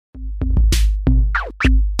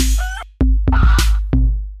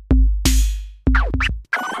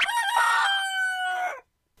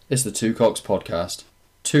It's the Two Cocks podcast.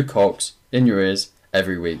 Two cocks in your ears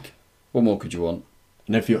every week. What more could you want?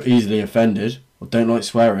 And if you're easily offended or don't like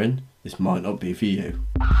swearing, this might not be for you.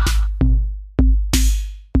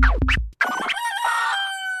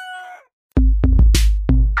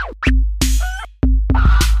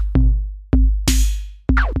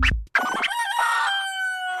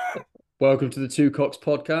 Welcome to the Two Cocks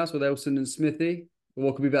podcast with Elson and Smithy.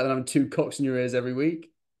 What could be better than having two cocks in your ears every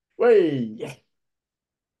week? Whey!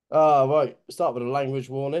 Right. Start with a language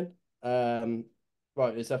warning.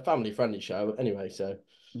 Right, it's a family-friendly show anyway, so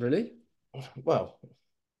Really? well,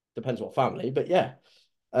 depends what family, but yeah.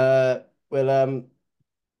 Uh, well,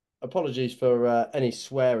 apologies for any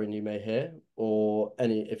swearing you may hear, or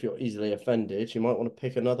any if you're easily offended, you might want to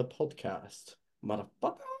pick another podcast,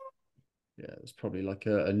 motherfucker. Yeah, it's probably like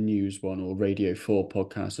a news one or Radio 4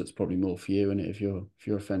 podcast. That's probably more for you, isn't it? If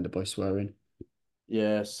you're offended by swearing.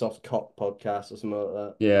 Yeah, soft cock podcast or something like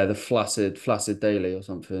that. Yeah, the Flaccid Daily or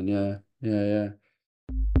something. Yeah, yeah, yeah.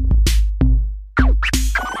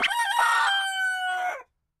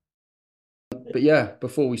 But yeah,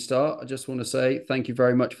 before we start, I just want to say thank you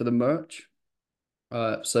very much for the merch.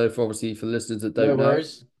 So for obviously for listeners that No don't know,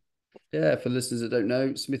 worries. yeah, for listeners that don't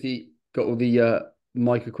know, Smithy got all the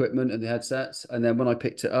mic equipment and the headsets, and then when I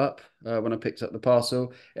picked up the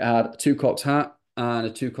parcel, it had a Two Cocks hat and a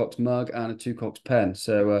Two Cocks mug and a Two Cocks pen.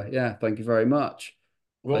 So yeah, thank you very much.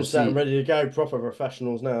 We're I all set and see ready to go, proper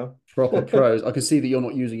professionals now. proper pros. I can see that you're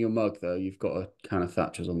not using your mug though. You've got a can of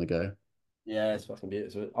Thatcher's on the go. Yeah, it's fucking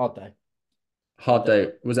beautiful. Hard day. Hard Hard day.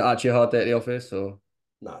 day. Was it actually a hard day at the office or?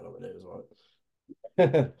 No, not really. It was all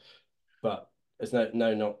right. But there's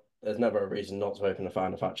never a reason not to open a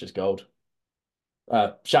fan of Thatcher's Gold.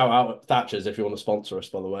 Shout out at Thatcher's if you want to sponsor us,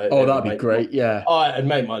 by the way. Oh, that'd be great. Yeah, It'd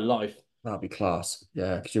make my life. that'd be class.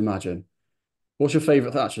 Yeah, could you imagine? What's your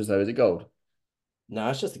favorite Thatcher's though? Is it gold? No,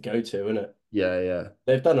 it's just a go-to, isn't it? Yeah, yeah.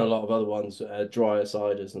 They've done a lot of other ones, drier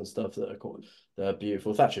ciders and stuff that are called they're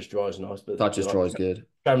beautiful. Thatcher's dry is nice, but Thatcher's like dry is good.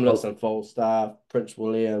 Tremless Oh, and Falstaff, Prince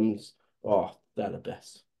Williams, oh, they're the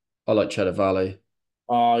best. I like Cheddar Valley.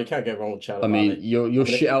 Oh, you can't go wrong with I Cheddar mean, Valley. you'll I mean,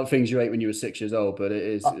 shit out things you ate when you were 6 years old, but uh, it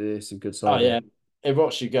is some good oh cider. yeah, it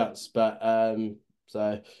rots your guts. But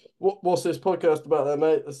so what's this podcast about, there,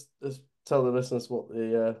 mate? Let's tell the listeners what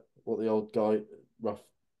the old guy rough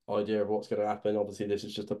idea of what's going to happen. Obviously, this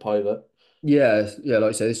is just a pilot. Yeah, yeah, like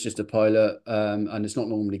I say, it's just a pilot, and it's not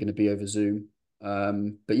normally going to be over Zoom.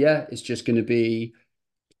 But yeah, it's just going to be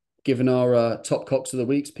giving our top cocks of the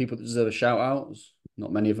weeks, people that deserve a shout out. There's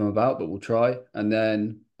not many of them about, but we'll try. And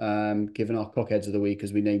then giving our cockheads of the week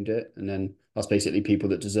as we named it. And then that's basically people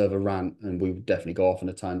that deserve a rant. And we would definitely go off on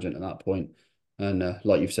a tangent at that point. And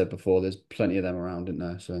like you've said before, there's plenty of them around, isn't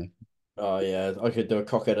there? So Oh yeah, I could do a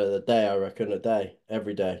cockhead of the day. I reckon a day,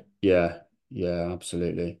 every day. yeah, yeah,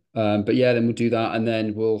 absolutely. But yeah, then we'll do that. And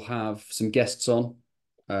then we'll have some guests on.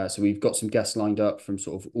 So we've got some guests lined up from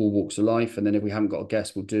sort of all walks of life. And then if we haven't got a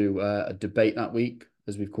guest, we'll do a debate that week,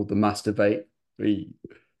 as we've called the mass debate. We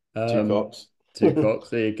Two Um, cocks. two cocks.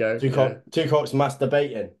 There you go. Yeah. Two cocks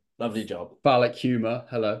masturbating. Lovely job. Phallic humor.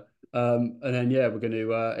 Hello. And then yeah, we're going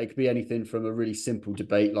to. It could be anything from a really simple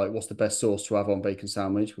debate like what's the best sauce to have on bacon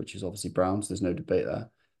sandwich, which is obviously Brown's. There's no debate there.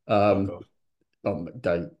 Fuck Um, off.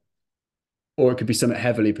 don't. Or it could be something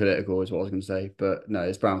heavily political, is what I was going to say. But no,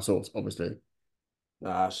 it's brown sauce, obviously.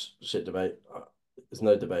 Nah, shit debate. There's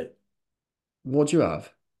no debate. What do you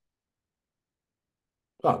have?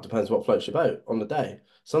 Well, it depends what floats your boat on the day.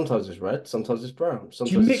 Sometimes it's red, sometimes it's brown, Do you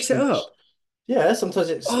sometimes it's mix it sweet. up? Yeah, Oh, sometimes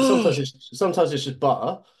it's just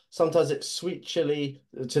butter. Sometimes it's sweet chili.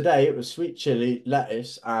 Today it was sweet chili,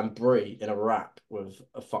 lettuce, and brie in a wrap with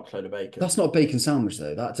a fuckload of bacon. that's not a bacon sandwich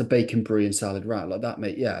though. That's a bacon brie and salad wrap like that,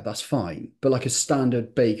 mate. Yeah, that's fine. But like a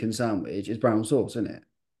standard bacon sandwich is brown sauce, isn't it?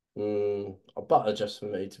 Butter just for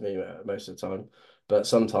me to me most of the time, but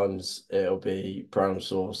sometimes it'll be brown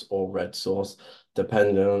sauce or red sauce,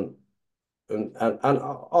 depending on and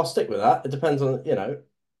I'll stick with that. It depends on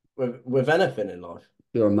with anything in life.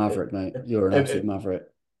 You're a If, maverick, mate. You're an if, absolute maverick.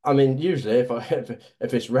 I mean, usually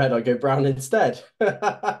if it's red, I go brown instead.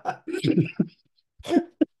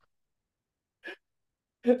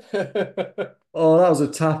 Oh, that was a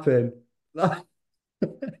tap in.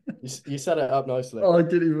 You set it up nicely. Oh, I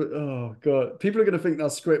didn't even. Oh, God. People are going to think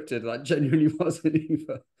that's scripted. That genuinely wasn't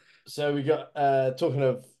either. So we got talking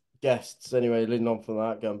of guests anyway, leading on from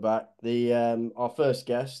that, going back. The our first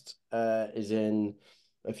guest is in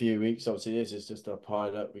a few weeks. Obviously, this is just a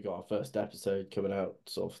pilot. We got our first episode coming out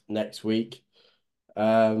sort of next week.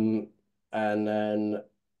 Um and then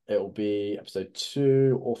it'll be episode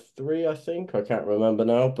 2 or 3, I think. I can't remember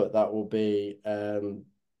now, but that will be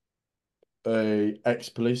a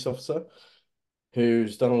ex-police officer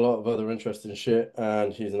who's done a lot of other interesting shit,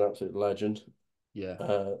 and he's an absolute legend. Yeah.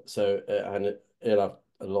 He'll have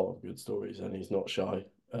a lot of good stories, and he's not shy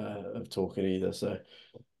of talking either. So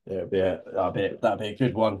yeah, that'd be a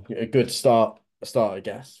good one, a good start, I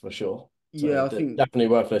guess, for sure. Yeah, So I think definitely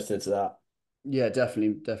worth listening to that. yeah,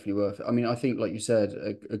 definitely worth it. I mean, I think like you said,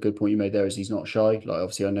 a good point you made there is he's not shy. Like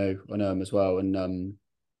obviously I know him as well, and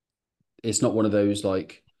it's not one of those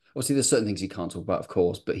like obviously there's certain things he can't talk about, of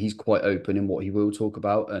course, but he's quite open in what he will talk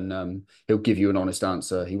about, and he'll give you an honest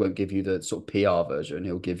answer. He won't give you the sort of PR version.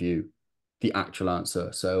 He'll give you the actual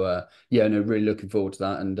answer. So yeah, no, really looking forward to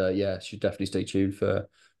that, and yeah, should definitely stay tuned for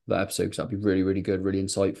that episode because that'd be really really good, really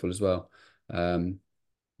insightful as well.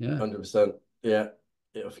 Yeah. 100%. Yeah,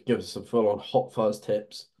 it'll give us some full-on hot fuzz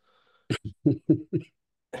tips.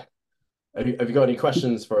 Have you got any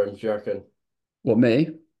questions for him, do you reckon? What me?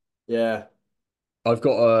 Yeah. I've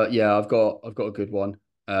got a good one.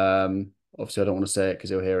 Obviously I don't want to say it because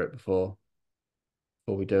he'll hear it before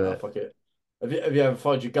we do Oh, it. fuck it. Have you ever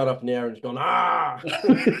fired your gun up in the air and just gone, ah?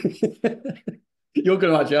 You're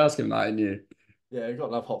gonna actually ask him that, aren't you? Yeah, you got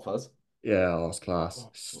to love hot fuzz. Yeah, oh, that's class.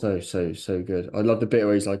 So good. I love the bit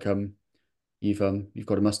where he's like, you've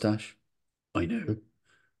got a mustache. I know.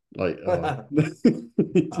 Like, oh,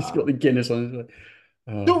 he's just got Ah. the Guinness on his like,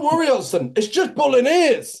 Don't oh. worry, Olsen. It's just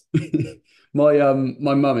bolognese. My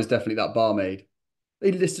mum is definitely that barmaid.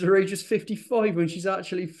 They listed her age as 55 when she's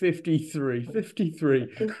actually 53. 53.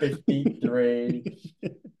 53.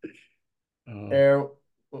 Oh, Air,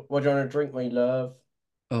 what do you want to drink, my love?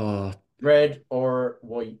 oh, Red or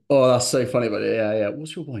white? oh, that's so funny about it. Yeah, yeah.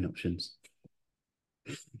 What's your wine options?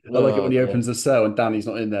 I like it when Oh, he dear. opens the cell and Danny's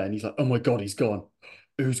not in there and he's like, oh my God, he's gone.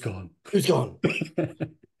 Who's gone? Who's gone?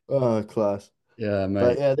 Oh, class. Yeah, But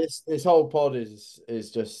mate. yeah, this whole pod is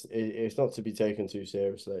just it's not to be taken too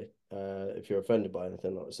seriously. If you're offended by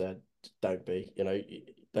anything, like I said, don't be.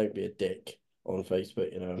 Don't be a dick on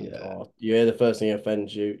Facebook. And Yeah. you hear the first thing that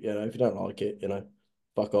offends you. If you don't like it,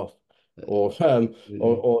 fuck off, or um,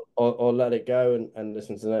 or Absolutely. or let it go and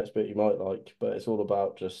listen to the next bit you might like. But it's all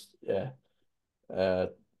about just uh,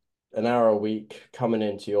 an hour a week coming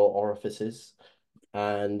into your orifices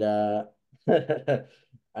and yeah,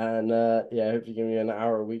 hopefully give you an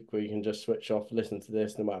hour a week where you can just switch off, listen to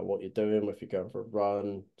this, no matter what you're doing. If you're going for a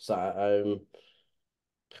run, sat at home,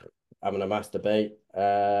 having a masturbate.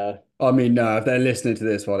 I mean, no, if they're listening to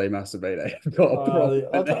this while they masturbate, they've got a problem.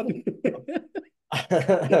 I Haven't don't. they?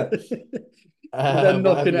 If they're What have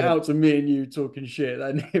knocking it you? out to me and you talking shit,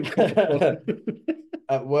 then they've got a problem.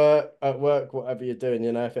 At work, whatever you're doing,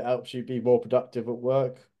 if it helps you be more productive at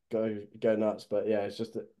work, go nuts. But yeah, it's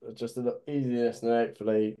just a little easiness and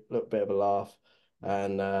hopefully a little bit of a laugh,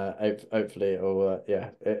 and hopefully it'll yeah,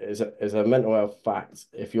 it's a mental health fact.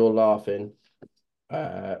 If you're laughing,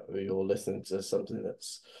 or you're listening to something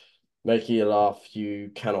that's making you laugh,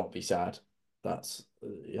 you cannot be sad. That's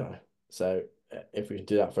so if we can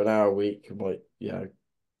do that for an hour a week, it might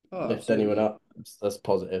Oh, lift anyone absolutely. up. That's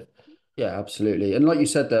positive. Yeah, absolutely. And like you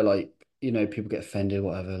said there, like, people get offended,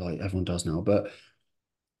 whatever, like everyone does now. But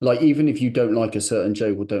like even if you don't like a certain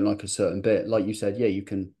joke or don't like a certain bit, like you said, yeah, you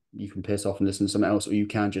can piss off and listen to something else, or you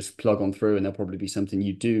can just plug on through and there'll probably be something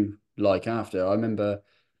you do like after. I remember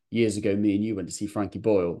years ago, me and you went to see Frankie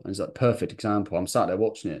Boyle, and it's like a perfect example. I'm sat there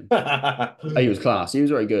watching it. He was class. He was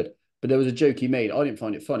very good. But there was a joke he made. I didn't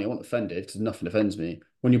find it funny. I wasn't offended because nothing offends me.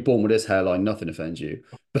 When you're born with this hairline, nothing offends you.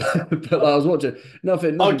 But like, I was watching I'll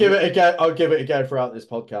nothing. give it a go. I'll give it a go throughout this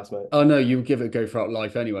podcast, mate. Oh no, you would give it a go throughout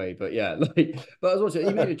life anyway. But yeah, but I was watching.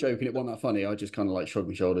 He made a joke and it wasn't that funny. I just kind of like shrugged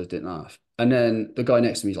my shoulders, didn't laugh. And then the guy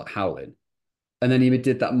next to me is like howling. And then he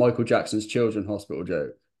did that Michael Jackson's Children's Hospital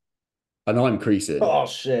joke, and I'm creasing. Oh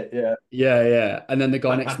shit, yeah. Yeah, yeah. And then the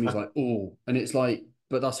guy next to me is like, oh, and it's like,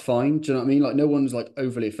 but that's fine. Do you know what I mean? Like, no one's like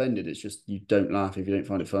overly offended. It's just you don't laugh if you don't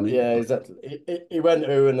find it funny. Yeah, exactly. He went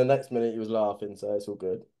ooh, and the next minute he was laughing, so it's all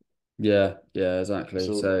good. Yeah, yeah, It's exactly.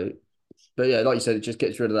 all good. So, but yeah, like you said, it just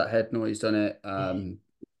gets rid of that head noise, doesn't it?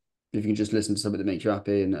 If you can just listen to something that makes you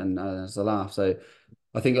happy and has a laugh. So,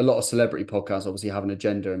 I think a lot of celebrity podcasts obviously have an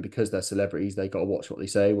agenda, and because they're celebrities, they got to watch what they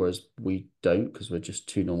say, whereas we don't because we're just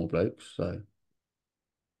two normal blokes. So,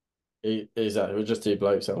 Exactly. We're just two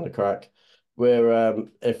blokes having a crack. And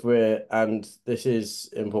this is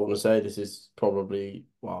important to say, this is probably,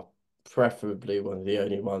 well, preferably one of the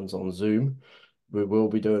only ones on Zoom. We will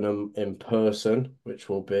be doing them in person, which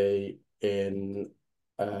will be in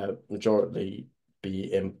majority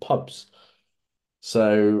be in pubs.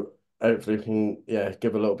 So hopefully we can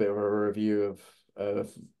give a little bit of a review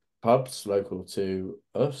of pubs local to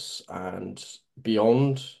us and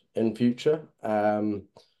beyond in future.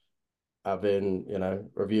 having,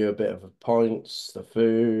 review a bit of the points, the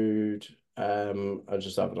food, and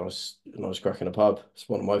just have a nice crack in a pub. It's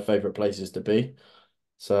one of my favorite places to be.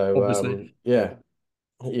 So Obviously. yeah,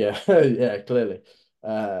 yeah, yeah, clearly.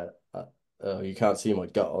 Uh, you can't see my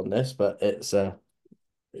gut on this, but it's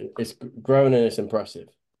grown and it's impressive.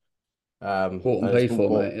 Bought and And it's paid all for,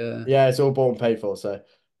 bought. mate. Yeah. Yeah, it's all bought and paid for. So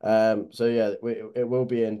yeah, it will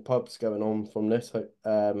be in pubs going on from this.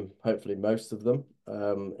 Hopefully most of them,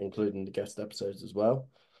 including the guest episodes as well.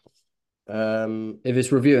 Um, If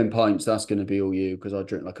it's reviewing pints, that's going to be all you because I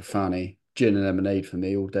drink like a fanny. Gin and lemonade for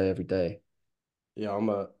me all day, every day. yeah, I'm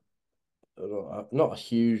not a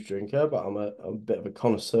huge drinker, but I'm a bit of a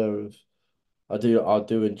connoisseur of. I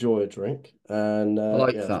do enjoy a drink, and I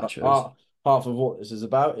like yeah, Thatcher's. half of what this is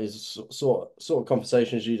about is sort of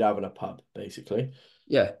conversations you'd have in a pub, basically.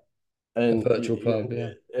 Yeah, a And virtual pub.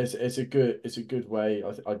 Yeah. it's a good way.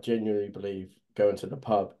 I genuinely believe going to the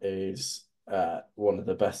pub is one of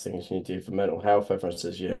the best things you can do for mental health. Everyone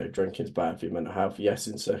says, drinking is bad for your mental health. Yes,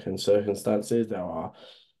 in certain circumstances, there are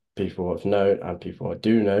people I've known and people I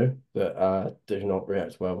do know that do not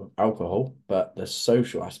react well with alcohol. But the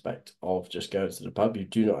social aspect of just going to the pub, you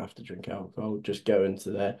do not have to drink alcohol. Just go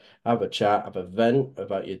into there, have a chat, have a vent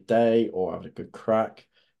about your day, or have a good crack.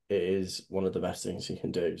 It is one of the best things you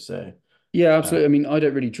can do. So. Yeah, Uh, absolutely. I mean, I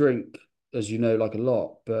don't really drink, as you know, like a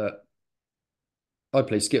lot, but I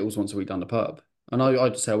play Skittles once a week down the pub. And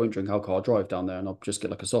I'd say I won't drink alcohol. I'll drive down there and I'll just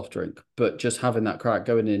get like a soft drink. But just having that crack,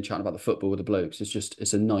 going in and chatting about the football with the blokes,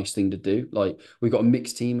 it's a nice thing to do. Like we've got a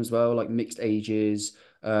mixed team as well, like mixed ages.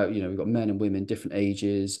 We've got men and women, different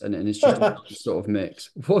ages, and it's just a I nice sort of mix.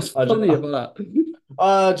 What's just, funny about that?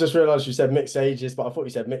 I just realised you said mixed ages, but I thought you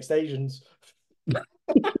said mixed Asians.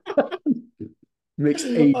 Mixed I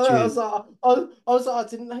was ages. like, I was like, I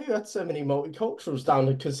didn't know you had so many multiculturals down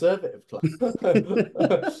the conservative club.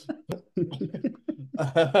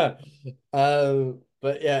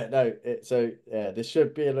 But yeah, no. So yeah, this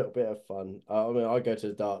should be a little bit of fun. I mean, I go to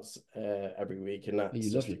the darts every week, and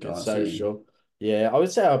You that's love just a your good darts, don't you? social. Yeah, I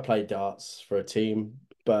would say I play darts for a team,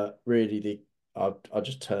 but really, I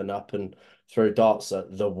just turn up and throw darts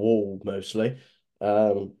at the wall mostly.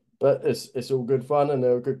 But it's all good fun, and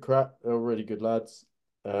they're a good crack. They're really good lads.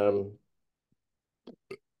 Um,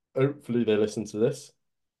 Hopefully they listen to this,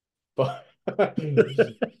 but not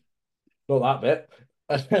that bit.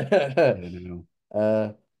 Yeah, no.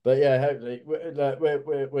 Uh, but yeah, hopefully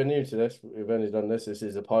we're new to this. We've only done this. This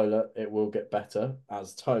is a pilot. It will get better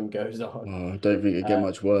as time goes on. Oh, I don't think it'd get Uh,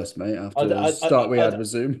 much worse, mate, I, after d- the I, start we I, had with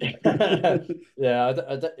Zoom. yeah,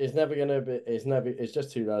 it's never gonna be. It's never. It's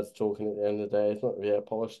just two lads talking at the end of the day. It's not really a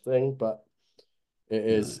polished thing, but it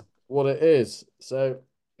No. is what it is. So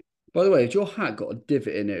By the way, has your hat got a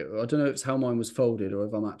divot in it? I don't know if it's how mine was folded or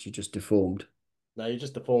if I'm actually just deformed. no, you're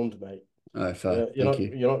just deformed, mate. Oh, fair. You're Thank not.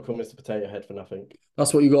 you. You're not called Mr. Potato Head for nothing.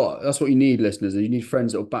 That's what you got. That's what you need, listeners. You need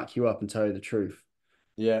friends that will back you up and tell you the truth.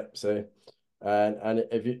 Yeah. So, and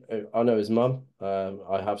if I know his mum.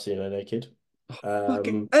 I have seen her naked. Fuck it.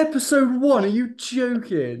 Um, Episode 1, are you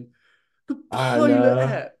joking? The and pilot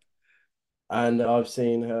ep. and I've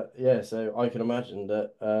seen her. Yeah. So I can imagine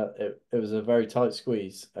that it was a very tight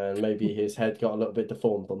squeeze, and maybe his head got a little bit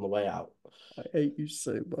deformed on the way out. I hate you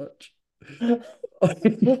so much.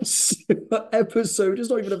 Episode, it's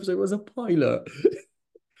not even an episode, it was a pilot.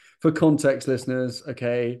 For context, listeners,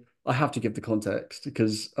 okay, I have to give the context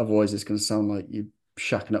because otherwise it's going to sound like you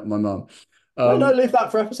shacking up my mum. No, Um, leave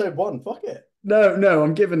that for episode one. Fuck it. no,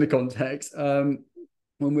 I'm giving the context.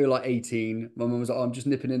 When we were like 18, my mum was like, oh, I'm just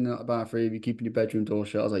nipping in and out of the bathroom. You're keeping your bedroom door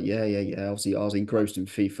shut. I was like, yeah. Obviously, I was engrossed in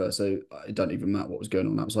FIFA, so it don't even matter what was going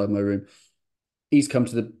on outside my room. He's come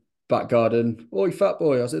to the back garden. Oi, fat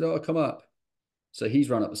boy. I said, oh, come up. So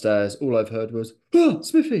he's run up the stairs. All I've heard was,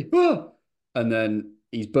 Smithy, And then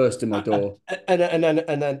he's burst in my door. And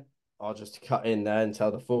then I'll just cut in there and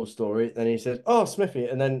tell the full story. Then he said, "Oh, Smithy,"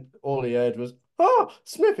 and then all he heard was, "Oh,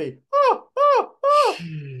 Smithy! Oh,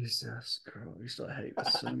 Jesus Christ, I hate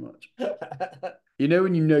this so much. oh."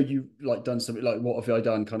 When you've like done something like what have I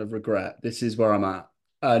done kind of regret. This is where I'm at.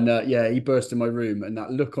 And yeah, he burst in my room and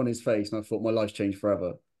that look on his face, and I thought my life's changed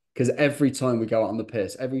forever. Because every time we go out on the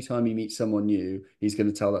piss, every time he meets someone new, he's going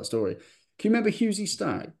to tell that story. Can you remember Hughesy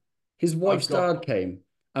Stag? His I've wife's got dad came,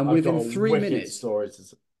 and I've got a wicked story to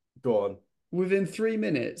go on. within 3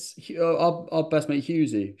 minutes, our best mate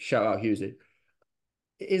Hughesy, shout out Hughesy,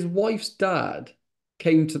 his wife's dad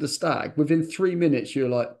came to the stag. Within 3 minutes, you're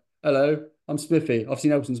like, hello, I'm Smithy. I've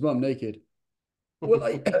seen Elson's mum naked. Well,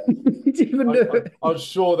 like, you didn't even know. I'm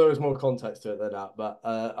sure there was more context to it than that, but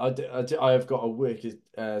I have got a wicked.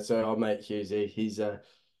 So our mate Husey,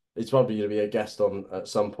 he's probably going to be a guest on at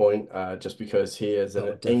some point, just because he is Oh,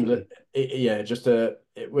 an English. definitely. Yeah, just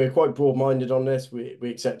we're quite broad-minded on this. We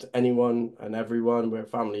accept anyone and everyone. We're a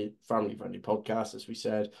family friendly podcast, as we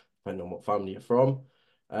said, depending on what family you're from.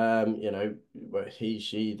 He,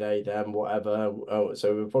 she, they, them, whatever.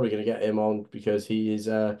 So we're probably going to get him on because he is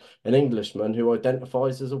an Englishman who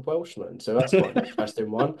identifies as a Welshman. So that's quite an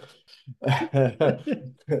interesting one.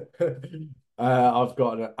 I've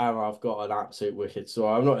got an absolute wicked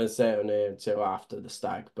story. I'm not going to say it on here until after the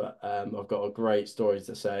stag, but I've got a great story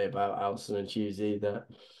to say about Alison and Tuesday that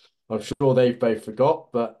I'm sure they've both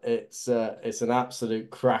forgot, but it's an absolute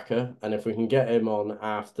cracker. And if we can get him on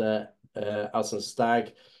after Alison's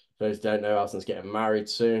stag, for those who don't know, Alison's getting married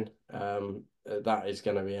soon. That is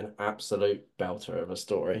going to be an absolute belter of a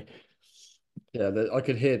story. Yeah, I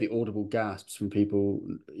could hear the audible gasps from people,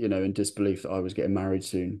 in disbelief that I was getting married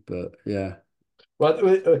soon. But yeah, Well,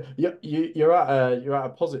 you're at a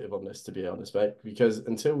positive on this, to be honest, mate. Because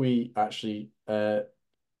until we actually have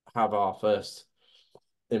our first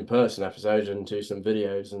in-person episode and do some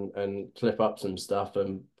videos and clip up some stuff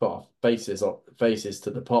and put our faces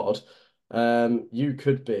to the pod, you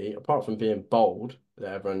could be, apart from being bold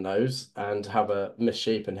that everyone knows and have a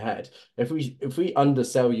misshapen head, if we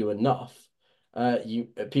undersell you enough, you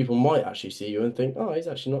people might actually see you and think, oh, he's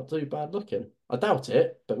actually not too bad looking. I doubt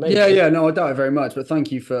it, but yeah, maybe. yeah. No, I doubt it very much. But thank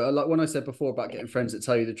you for like when I said before about getting friends that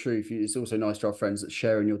tell you the truth. It's also nice to have friends that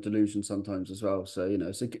share in your delusion sometimes as well. So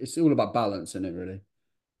it's all about balance, isn't it? Really.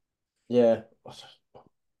 Yeah.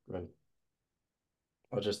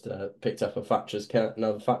 I just picked up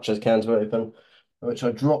another Thatcher's can to open, which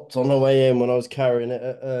I dropped on the way in when I was carrying it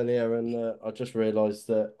earlier, and I just realised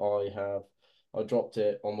that I dropped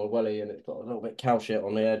it on my welly and it's got a little bit cow shit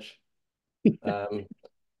on the edge. Um,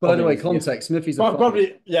 By the probably way, needs to give, context: Smithy's a but farmer.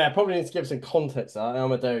 probably yeah, probably needs to give some context.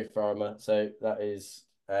 I'm a dairy farmer, so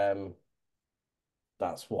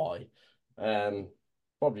that's why. Um,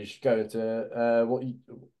 Probably should go into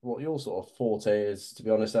what your sort of forte is, to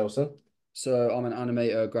be honest, Elson. So I'm an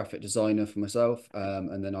animator, graphic designer for myself,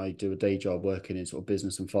 and then I do a day job working in sort of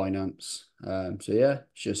business and finance. So yeah,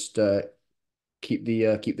 just keep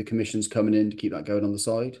the commissions coming in to keep that going on the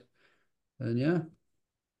side, and yeah,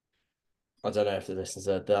 I don't know if the listeners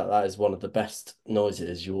heard that. That is one of the best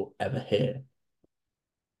noises you'll ever hear.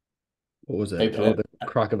 what was it? Oh, Opening, the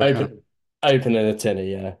crack of a can. open, opening a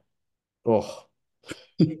tinny. Yeah. Oh,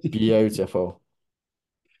 beautiful.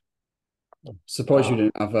 Surprised you Ah,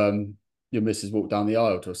 didn't have your missus walk down the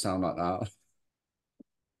aisle to a sound like that.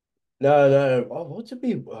 no, no. Oh, what did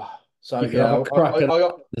we? So You could have yeah, a crack at I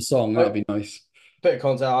got the song. a That'd be nice. bit of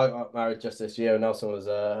context. I got married just this year. Nelson was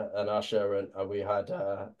an usher, and we had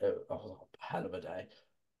a hell of a day.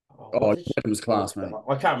 Oh, Oh, what your did she wedding was class, walk mate. down?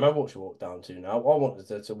 I can't remember what she walked down to now. I wanted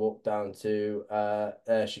her to walk down to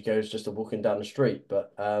there she goes, just a walking down the street.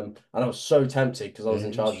 But and I was so tempted because I was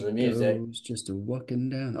in There charge of she the music. goes, just a walking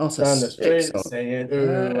down. Oh, it's a Down the sick street song. singing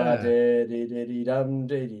ooh ah Yeah. dee dee dee dum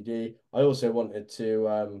dee dee dee. I also wanted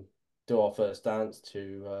to do our first dance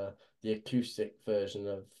to the acoustic version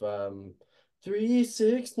of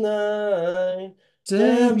 369. Damn,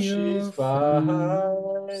 Damn, she's you're fine.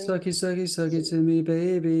 fine. Suck it, suck it, suck it to me,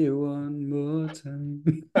 baby, one more time.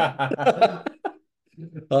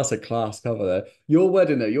 That's a class cover there. Your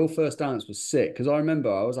wedding, though, your first dance was sick because I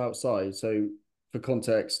remember I was outside. So, for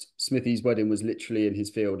context, Smithy's wedding was literally in his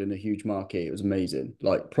field in a huge marquee. It was amazing,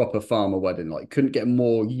 like proper farmer wedding. Like, couldn't get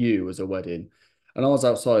more you as a wedding. And I was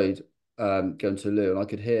outside going to Lou, and I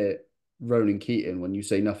could hear Ronan Keating when you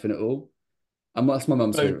say nothing at all. And that's my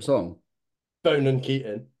mum's Bone, favorite song. Bone and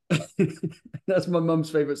Keaton. That's my mum's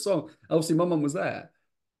favorite song. Obviously, my mum was there.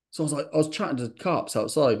 So I was chatting to cops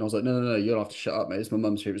outside, and I was like, no, no, no, you don't have to shut up, mate. It's my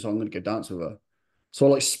mum's favorite song. I'm gonna go dance with her. So I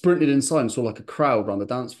like sprinted inside and saw like a crowd around the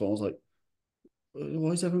dance floor. I was like,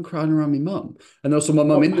 why is everyone crowding around me mum? And then I saw my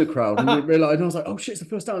mum What? in the crowd and realized, and I was like, oh shit, it's the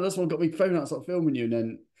first time. That's why I got my phone out, started filming you. And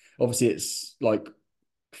then obviously it's like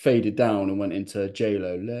faded down and went into J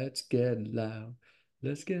Lo. Let's get loud.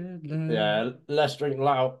 Let's get loud. Yeah, let's drink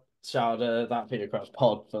loud. Shout out that Peter Crouch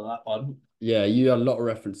pod for that one. Yeah, you had a lot of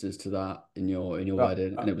references to that in your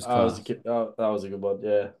wedding, and it was class. That was a good one.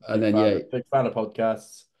 Yeah, And then yeah, big fan of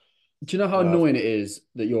podcasts. do you know how Uh, annoying it is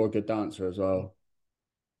that you're a good dancer as well?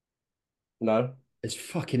 no, It's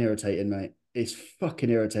fucking irritating, mate. It's fucking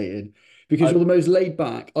irritating because you're I the most laid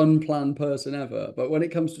back, unplanned person ever. But when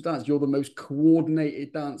it comes to dance, you're the most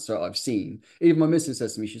coordinated dancer I've seen. Even my missus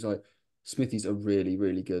says to me, she's like, Smithy's a really,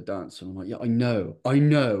 really good dancer. And I'm like, yeah, I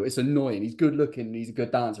know. It's annoying. He's good looking and he's a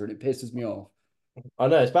good dancer and it pisses me off. I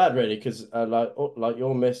know it's bad, really, because like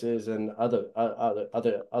your missus and other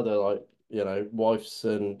like wives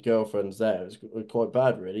and girlfriends there, it's quite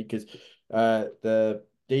bad, really, because the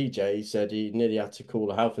DJ said he nearly had to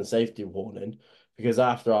call a health and safety warning because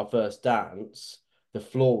after our first dance, the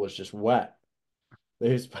floor was just wet.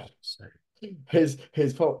 His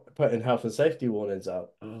So, putting health and safety warnings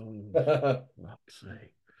out. oh, fuck's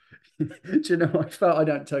sake. Do you know, I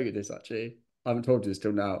don't tell you this actually. I haven't told you this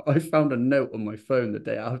till now. I found a note on my phone the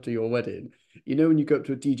day after your wedding. You know, when you go up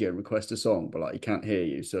to a DJ and request a song, but like he can't hear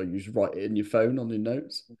you, so you just write it in your phone on your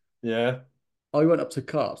notes. Yeah. I went up to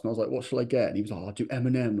Carts and I was like, "What shall I get?" And he was like, "I'll do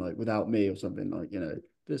Eminem like without me or something like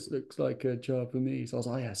this looks like a job for me." So I was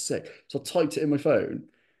like, "Yeah, sick." So I typed it in my phone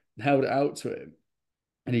and held it out to him.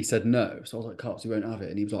 And he said no. So I was like, Carps, he won't have it.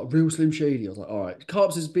 And he was like, real Slim Shady. I was like, all right.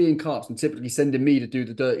 Carps is being Carps and typically sending me to do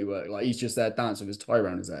the dirty work. Like he's just there dancing with his tie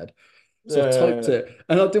around his head. So I typed Yeah. it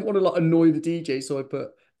and I didn't want to like annoy the DJ. So I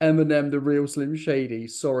put Eminem, the real Slim Shady.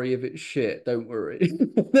 Sorry if it's shit. Don't worry.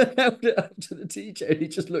 And then held it up to the DJ and he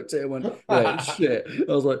just looked at it and went, yeah, it's shit.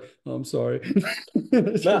 I was like, oh, I'm sorry.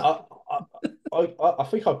 It's No, just, I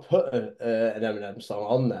think I put an Eminem song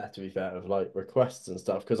on there, to be fair, of like requests and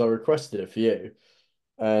stuff because I requested a few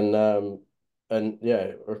and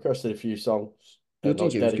yeah, requested a few songs your and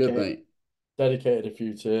like DJ was good, mate. dedicated a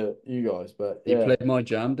few to you guys. But He yeah, played my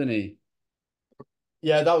jam, didn't he?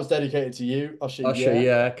 yeah, that was dedicated to you, Usher. Usher, Yeah,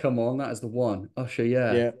 yeah, come on. That is the one. Usher,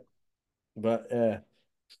 yeah. yeah, but yeah,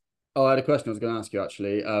 Oh, I had a question I was going to ask you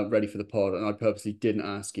actually, ready for the pod, and I purposely didn't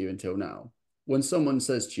ask you until now. When someone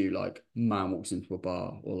says to you, like, man walks into a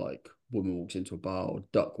bar, or like, woman walks into a bar, or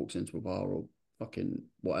duck walks into a bar, or fucking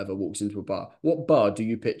whatever walks into a bar, what bar do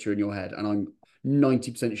you picture in your head? And I'm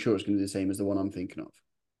 90% sure it's going to be the same as the one I'm thinking of.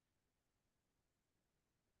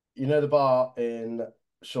 you know the bar in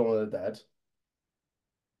Shaun of the Dead,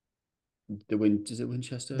 Is it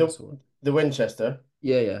Winchester? the Or the Winchester.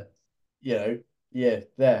 yeah, yeah. You know, yeah,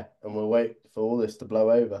 there, and we'll wait for all this to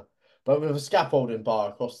blow over. But with a scaffolding bar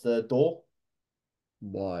across the door,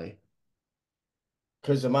 Why?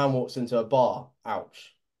 because a man walks into a bar,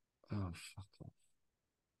 ouch. Oh, fuck off.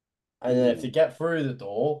 And then if they get through the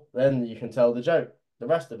door, then you can tell the joke, the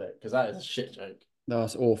rest of it, because that is a shit joke.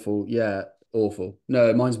 That's awful. Yeah, awful.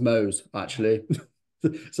 No, mine's Moe's actually.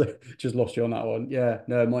 So just lost you on that one. Yeah,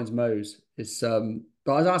 no, mine's Moe's. It's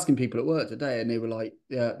but I was asking people at work today and they were like,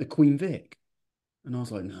 yeah, the Queen Vic. And I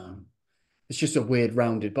was like, no. It's just a weird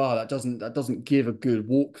rounded bar. That doesn't give a good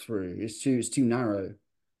walkthrough. It's too narrow.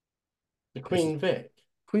 The Because Queen Vic.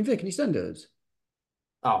 Queen Vic and EastEnders.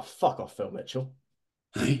 Oh, fuck off, Phil Mitchell.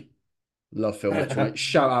 Hey, love Phil Mitchell, mate.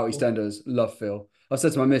 Shout out EastEnders. Love Phil. I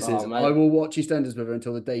said to my missus, Oh, I mate, will watch EastEnders with her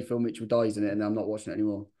until the day Phil Mitchell dies in it, and I'm not watching it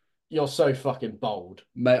anymore. you're so fucking bold.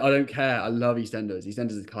 Mate, I don't care. I love EastEnders.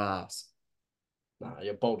 EastEnders is class. Nah,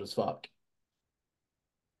 you're bold as fuck.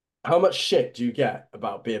 How much shit do you get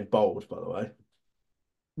about being bold, by the way?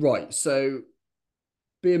 Right. So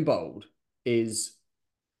being bold is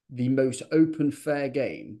the most open, fair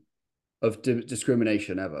game of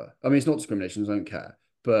discrimination ever. I mean, it's not discrimination, I don't care.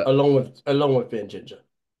 But Along with being ginger.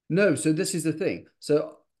 no, so this is the thing.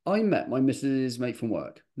 So I met my missus mate from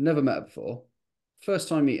work, never met her before. First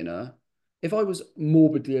time meeting her. If I was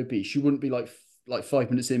morbidly obese, she wouldn't be like 5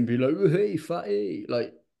 minutes in, be like, "Oh, hey, fatty."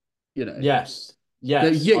 Like, you know. Yes, No,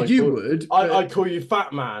 yes. yeah, you would, I but call you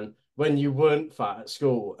fat man when you weren't fat at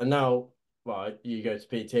school, and now, right, you go to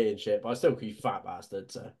PT and shit, but I still call you fat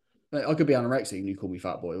bastard. So like, I could be anorexic and you call me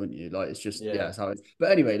fat boy, wouldn't you? Like, it's just, yeah, yeah, that's how it is.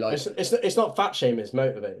 But anyway, like, it's not fat shame, it's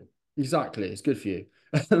motivating. exactly, it's good for you.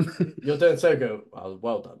 You're doing so good.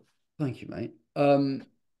 Well done. Thank you, mate.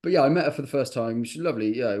 But yeah, I met her for the first time. She's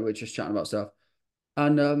lovely. Yeah, we're just chatting about stuff.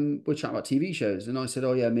 And we're chatting about TV shows. And I said,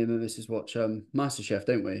 oh, yeah, me and my missus watch MasterChef,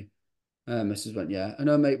 don't we? Mrs. went, yeah. And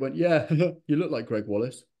her mate went, yeah, you look like Greg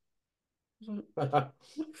Wallace. I was like, what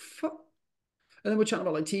the fuck? And then we're chatting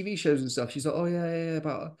about like TV shows and stuff. She's like, oh, yeah, yeah, yeah,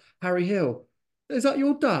 about Harry Hill. Is that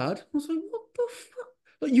your dad? I was like, what the fuck?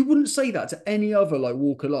 Like, you wouldn't say that to any other like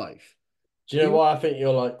walk of life. Do you know why I think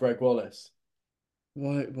you're like Greg Wallace?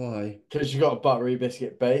 Why? Why? Because you got a buttery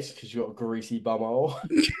biscuit base, because you got a greasy bumhole.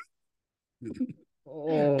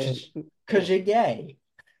 Oh, Because you're gay.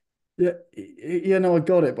 yeah, yeah, no, I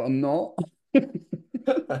got it, but I'm not.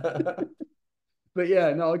 But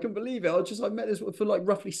yeah, no, I couldn't believe it. I met this for like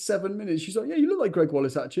roughly 7 minutes. She's like, "Yeah, you look like Greg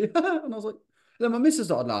Wallace, actually." And I was like, then my missus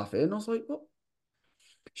started laughing, and I was like, "What?"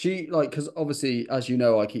 She like, because obviously, as you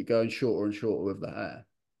know, I keep going shorter and shorter with the hair.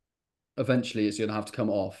 Eventually, it's gonna have to come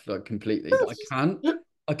off like completely, but I can't.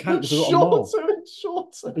 I can't because I got a mole. Shorter and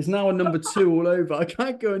shorter. It's now a number two all over. I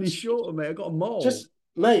can't go any shorter, mate. I got a mole. Just,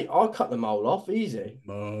 mate, I'll cut the mole off easy.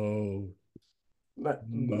 Mole.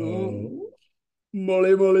 Mm, Mole.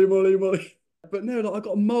 Molly, Molly, Molly, Molly. But no, like I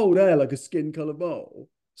got a mole there, like a skin color mole.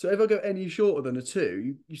 So if I go any shorter than a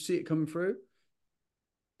two, you see it coming through.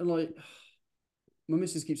 And like my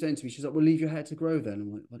missus keeps saying to me, she's like, "Well, leave your hair to grow then."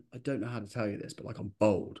 I'm like, I don't know how to tell you this, but like I'm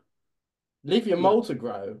bold. leave your Like, mole to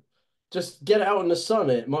grow. Just get it out in the sun.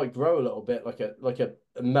 It might grow a little bit, like a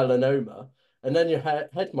melanoma, and then your head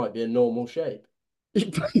might be a normal shape.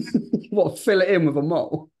 what? Fill it in with a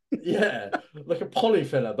mole, Yeah, like a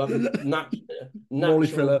polyfiller, but molly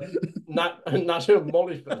filler. natural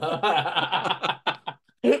polyfiller.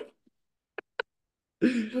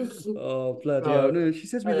 Oh bloody hell! Uh, No, she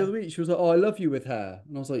said to me the uh, other week. She was like, "Oh, I love you with hair,"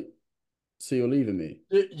 and I was like, "So you're leaving me?"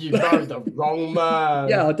 you married the wrong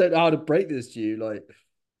Yeah, man. I don't know how to break this to you. Like,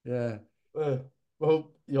 yeah. Uh,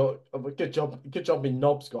 well, you're good job. Good job. Me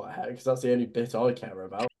knob's got a hair because that's the only bit I care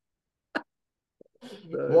about.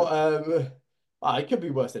 So What? It could be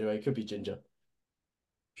worse anyway. It could be Ginger.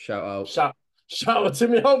 shout out. Shout, shout out to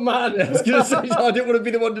me, old man. Yeah, I was gonna say I didn't want to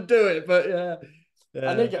be the one to do it, but yeah, And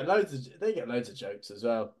yeah. they get loads of jokes as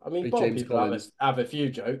well. I mean, Big bottom James people Collins. have a few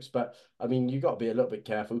jokes, but I mean, you got to be a little bit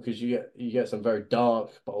careful because you get some very dark,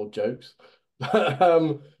 bold jokes.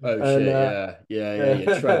 um, Oh and shit, yeah, yeah, yeah,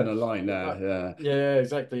 yeah. Treading a line there. Yeah, yeah,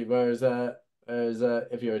 exactly. Whereas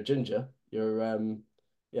if you're a ginger, you're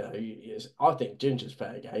I think ginger's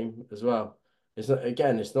fair game as well. It's not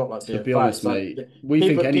again, it's not like to being be fat. honest, It's like mate, we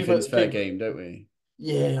think anything's fair people. game, don't we?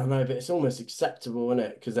 Yeah, I know, but it's almost acceptable, isn't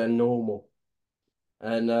it? Because they're normal.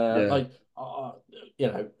 And Yeah. like you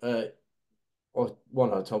know, or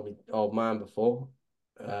one I told me old man before,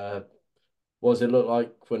 uh, what does it look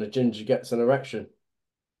like when a ginger gets an erection?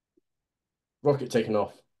 Rocket taking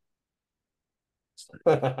off.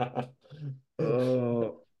 Got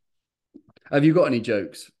Oh, have you got any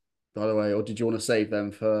jokes, by the way, or did you want to save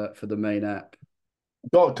them for the main app?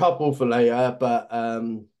 a couple for later, but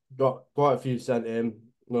got quite a few sent in.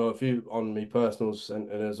 Well, a few on me personal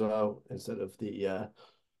sent in as well instead of the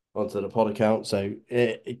onto the pod account. So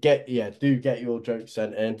do get your jokes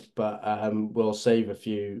sent in, but we'll save a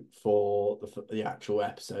few for the actual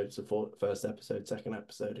episodes, the first episode, second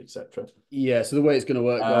episode, etc. Yeah, so the way it's going to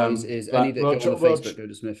work, guys, is any But that go on the Facebook go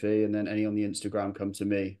to Smithy, and then any on the Instagram come to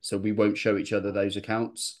me. So we won't show each other those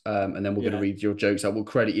accounts, and then we're going to yeah, read your jokes out. We'll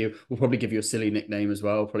credit you. We'll probably give you a silly nickname as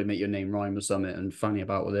well. Probably make your name rhyme or something and funny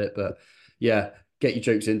about with it. But yeah, get your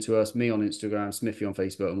jokes into us. Me on Instagram, Smithy on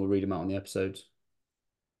Facebook, and we'll read them out on the episodes.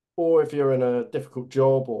 or if you're in a difficult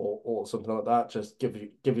job or something like that, just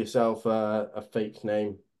give yourself a fake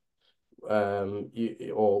name.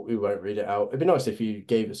 Or we won't read it out. It'd be nice if you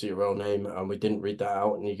gave us your real name and we didn't read that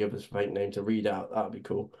out, and you give us a fake name to read out. That'd be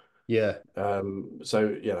cool. Yeah, So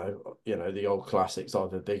the old classics,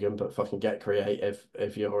 either big them, but fucking get creative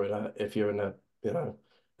if you're in a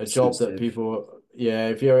a job that sensitive. people, yeah,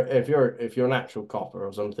 if you're an actual copper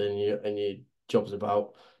or something, and your job's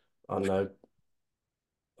about, I don't know,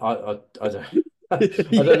 I don't. I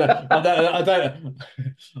don't know. Yeah. I don't.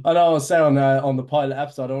 I know I was saying on the pilot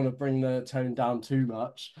episode, I don't want to bring the tone down too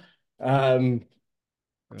much. Um.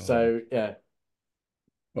 Oh. So yeah,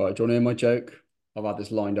 Right, do you want to hear my joke? I've had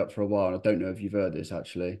this lined up for a while, and I don't know if you've heard this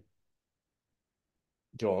actually.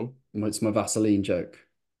 go on. It's my Vaseline joke.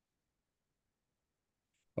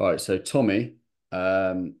 All right, so Tommy's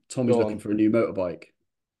Go looking on. for a new motorbike.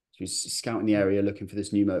 So he's scouting the area looking for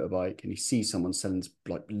this new motorbike, and he sees someone selling this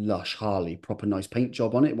like lush Harley, proper nice paint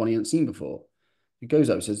job on it, one he hadn't seen before. He goes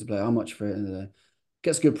up, says to the bloke, "How much for it?" And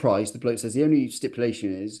gets a good price. The bloke says the only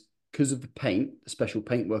stipulation is because of the paint, the special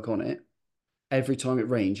paintwork on it. Every time it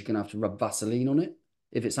rains, you're gonna have to rub Vaseline on it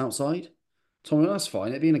if it's outside. Tommy, that's fine.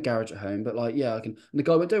 It'd be in a garage at home, but like, yeah, I can. And the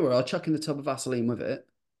guy went, "Don't worry, I'll chuck in the tub of Vaseline with it."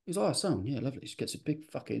 He's like, "Oh, son, yeah, lovely." He gets a big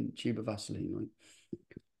fucking tube of Vaseline. Like,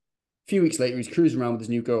 a few weeks later, he's cruising around with his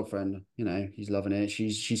new girlfriend. You know, he's loving it.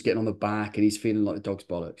 She's getting on the back, and he's feeling like the dog's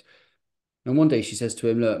bollocks. And one day she says to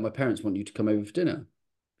him, "Look, my parents want you to come over for dinner."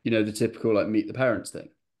 You know, the typical like meet the parents thing.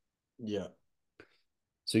 Yeah.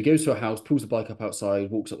 So he goes to her house, pulls the bike up outside,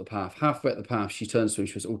 walks up the path. Halfway up the path, she turns to him.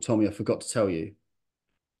 She goes, "Oh, Tommy, I forgot to tell you.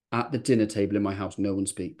 At the dinner table in my house, no one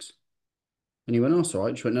speaks." And he went, "Oh, that's all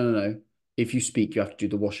right." She went, "No, no, no. If you speak, you have to do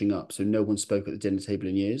the washing up. So no one spoke at the dinner table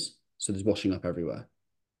in years. So there's washing up everywhere."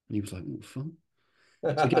 And he was like, "What the fuck?"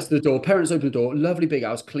 So he gets to the door. Parents open the door. Lovely big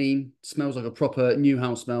house, clean, smells like a proper new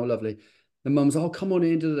house smell. Lovely. The mum's, "Oh, come on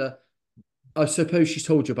in." Da, da, da. I suppose she's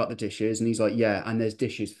told you about the dishes, and he's like, "Yeah." And there's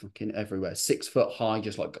dishes fucking everywhere, 6 foot high,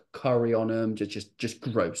 just like curry on them, just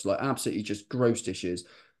gross, like absolutely just gross dishes.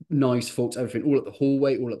 Nice forks, everything, all at the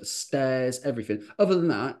hallway, all at the stairs, everything. Other than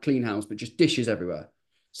that, clean house, but just dishes everywhere.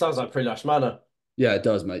 Sounds like Pre Lush Manor. Yeah, it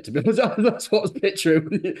does, mate. To be honest, that's what I was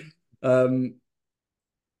picturing. um,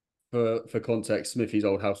 for context, Smithy's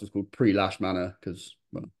old house was called Pre-Lash Manor because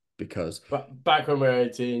But back when we were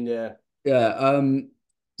 18, yeah. yeah.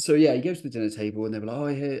 So yeah, he goes to the dinner table and they're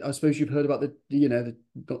like, "Oh, I suppose you've heard about the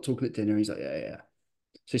got talking at dinner." He's like, "Yeah, yeah."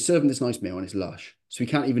 So he's serving this nice meal and it's lush. So he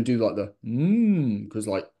can't even do like the because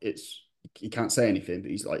like he can't say anything, but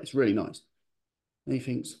he's like, it's really nice. And he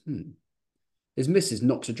thinks, his missus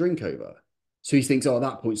knocks a drink over. So he thinks, oh, at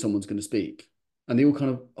that point someone's going to speak. And they all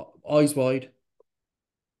kind of eyes wide.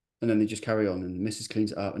 And then they just carry on and the missus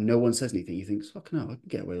cleans it up and no one says anything. He thinks, fucking hell, I can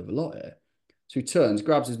get away with a lot here. So he turns,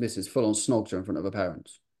 grabs his missus, full on snogs her in front of her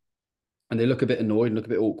parents. And they look a bit annoyed and look a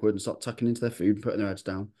bit awkward and start tucking into their food and putting their heads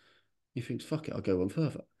down. He thinks, fuck it, I'll go one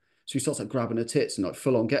further. So he starts like grabbing her tits and like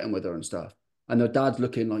full on getting with her and stuff. And her dad's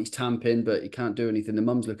looking like he's tamping, but he can't do anything. The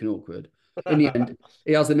mum's looking awkward. In the end,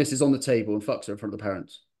 he has the missus on the table and fucks her in front of the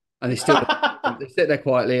parents. And they sit there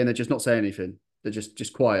quietly and they're just not saying anything. They're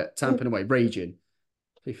just quiet, tamping away, raging.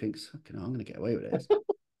 So he thinks, fucking hell, I'm going to get away with this.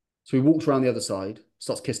 So he walks around the other side,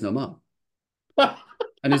 starts kissing her mum.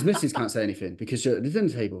 And his missus can't say anything because you're at the dinner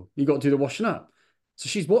table. You got to do the washing up. So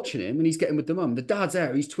she's watching him and he's getting with the mum. The dad's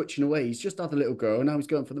there, he's twitching away. He's just had a little girl and now he's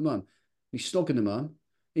going for the mum. He's snogging the mum.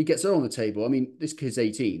 He gets her on the table. I mean, this kid's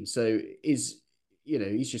 18, so he's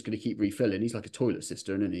just going to keep refilling. He's like a toilet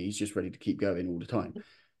cistern and he's just ready to keep going all the time.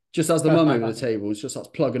 Just as the mum over the table, just starts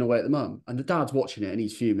plugging away at the mum. And the dad's watching it and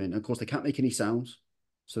he's fuming. And of course, they can't make any sounds.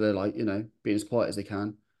 So they're like, being as quiet as they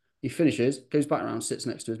can. He finishes, goes back around, sits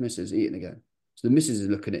next to his missus, eating again. So the missus is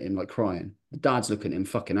looking at him like crying. The dad's looking at him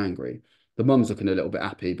fucking angry. The mum's looking a little bit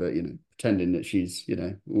happy, but pretending that she's,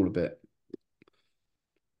 all a bit.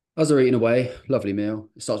 As they're eating away, lovely meal,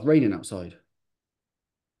 it starts raining outside.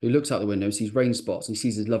 He looks out the window, sees rain spots, and he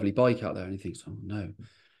sees his lovely bike out there, and he thinks, oh no.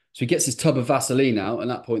 So he gets his tub of Vaseline out, and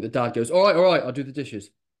at that point the dad goes, all right, I'll do the dishes.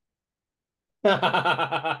 Fucking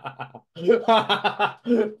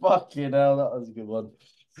hell, that was a good one.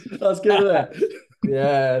 That's good, isn't it?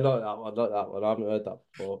 Yeah, not that one, not that one. I haven't heard that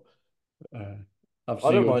before. I've I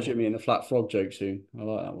seen don't your mind. Jimmy and the Flat Frog joke soon. I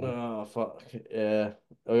like that one. Oh fuck yeah!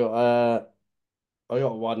 I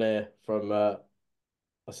got one here from I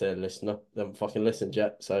say a listener. They haven't fucking listened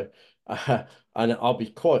yet. So, and I'll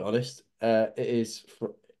be quite honest. It is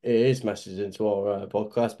messaged into our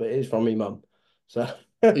podcast, but it is from me mum. So,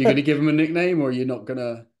 Are you going to give him a nickname, or are you not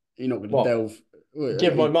gonna? You're not going to what? delve?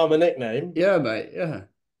 Give my mum a nickname? Yeah, mate. Yeah.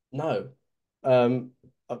 No. Um,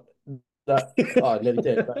 uh, that I nearly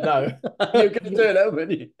did, but no. You're going to do it,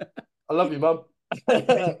 haven't you? I love you, mum. Big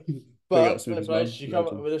up But Smithy's anyway, mum. she come up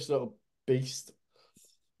Legend. with this little beast.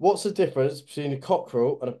 What's the difference between a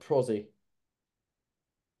cockerel and a prosy?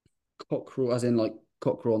 Cockerel, as in like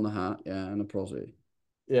cockerel on the hat, yeah, and a prosy.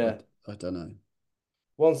 I, Yeah. I don't know.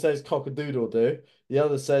 One says cock-a-doodle do, the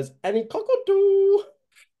other says any cockadoo.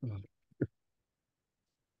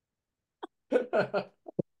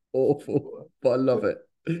 Awful, but I love it.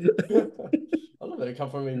 I love it. It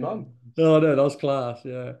come from my mum. Oh no, that's class.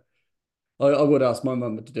 Yeah, I would ask my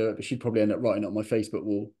mum to do it, but she'd probably end up writing it on my Facebook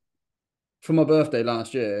wall. For my birthday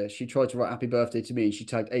last year, she tried to write happy birthday to me and she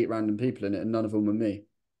tagged 8 random people in it and none of them were me.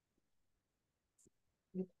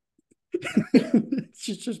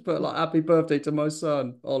 She's just put like happy birthday to my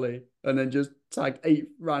son, Ollie, and then just tagged 8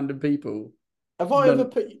 random people. Have I ever None...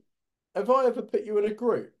 put you, have I ever put you in a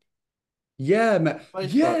group Yeah, man. on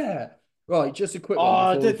Facebook? Yeah. Right, just a quick Oh, one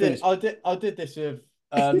I before we did this. finish. I did this with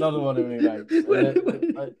another one of my mates,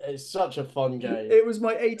 and it's such a fun game. It was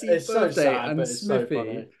my 18th It's so birthday, sad, and but it's so Smithy,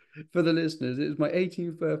 funny. for the listeners, it was my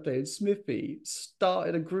 18th birthday, and Smithy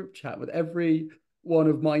started a group chat with every one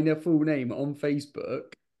of my full name on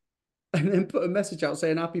Facebook, and then put a message out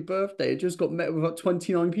saying happy birthday. It just got met with about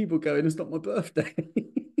 29 people going, it's not my birthday.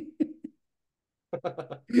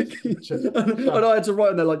 And I had to write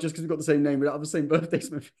on there, like, just because we've got the same name, we don't have the same birthday,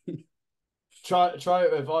 Smithy. Try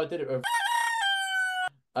it with I did it with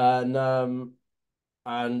and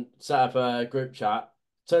and set up a group chat.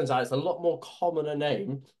 Turns out it's a lot more common a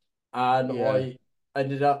name, and Yeah. I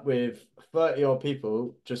ended up with 30 odd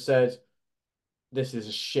people just said this is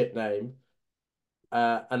a shit name,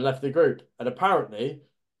 and left the group. And apparently,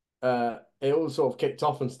 it all sort of kicked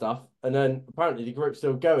off and stuff. And then apparently the group's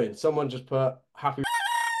still going. Someone just put happy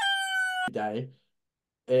day.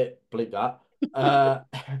 It bleep that. Yeah,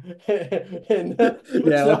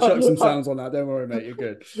 I'll chuck some sounds on that. Don't worry, mate. You're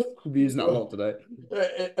good. We'll be using that a lot today.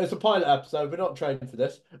 It's a pilot episode. We're not trained for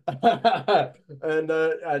this, and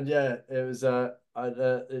yeah, it was.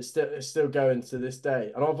 It's still going to this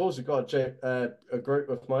day. And I've also got a group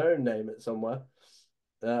with my own name at somewhere.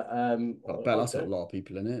 I bet that's got a lot of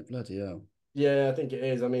people in it. Bloody hell. Yeah, I think it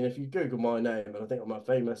is. I mean, if you Google my name, and I think I'm a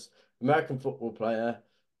famous American football player,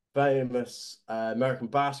 famous American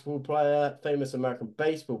basketball player, famous American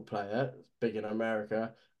baseball player, big in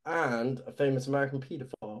America, and a famous American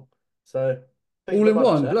paedophile. So bit of All a in bunch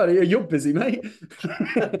one. there. Bloody, you're busy, mate.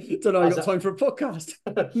 Don't know. I got time for a podcast.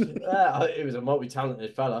 It was a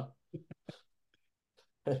multi-talented fella.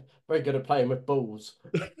 Very good at playing with balls.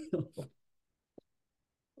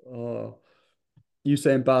 Oh, you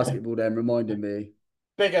saying basketball then reminded me.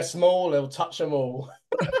 Big or small, he'll touch them all.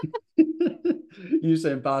 You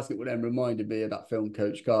saying basketball then reminded me of that film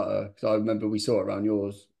Coach Carter because I remember we saw it around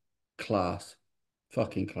yours. Class,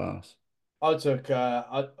 fucking class. I took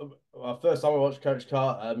first time I watched Coach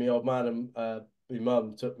Carter, my old man and my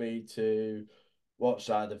mum took me to watch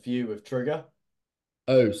The View with Trigger.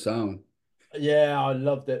 Oh, sound. Yeah, I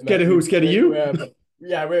loved it, Scared mate. of who? Scared of you?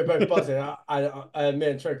 Yeah, we were both buzzing. Me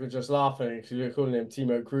and Trigger were just laughing because we were calling him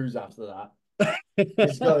Timo Cruz after that.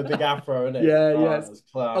 He's got a big afro, isn't he? Yeah, Oh, yes. that's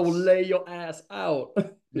I will class. lay your ass out.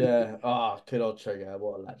 Yeah. Ah, good old Trigger.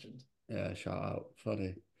 What a legend. Yeah, shout out.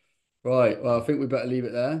 Funny. Right. Well, I think we better leave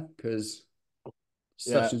it there because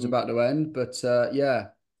Yeah. session's about to end. But yeah,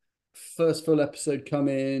 first full episode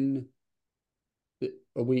coming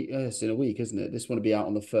a week. It's in a week, isn't it? This one will be out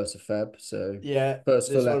on the 1st of Feb. So Yeah. first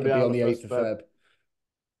This full one ep will be will be out on on the the 8th first of of Feb. Feb.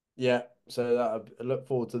 Yeah. So that I look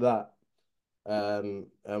forward to that. And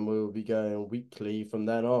we'll be going weekly from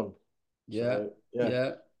then on. Yeah. So yeah.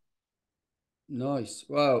 Yeah. Nice.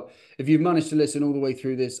 Well, if you've managed to listen all the way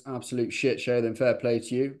through this absolute shit show, then fair play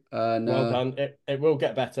to you. And Well done. It will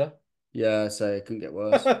get better. yeah, so it couldn't get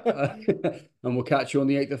worse. And we'll catch you on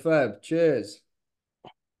the 8th of Feb. Cheers.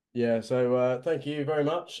 Yeah, so thank you very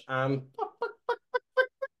much. Fuck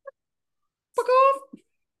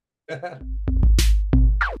off.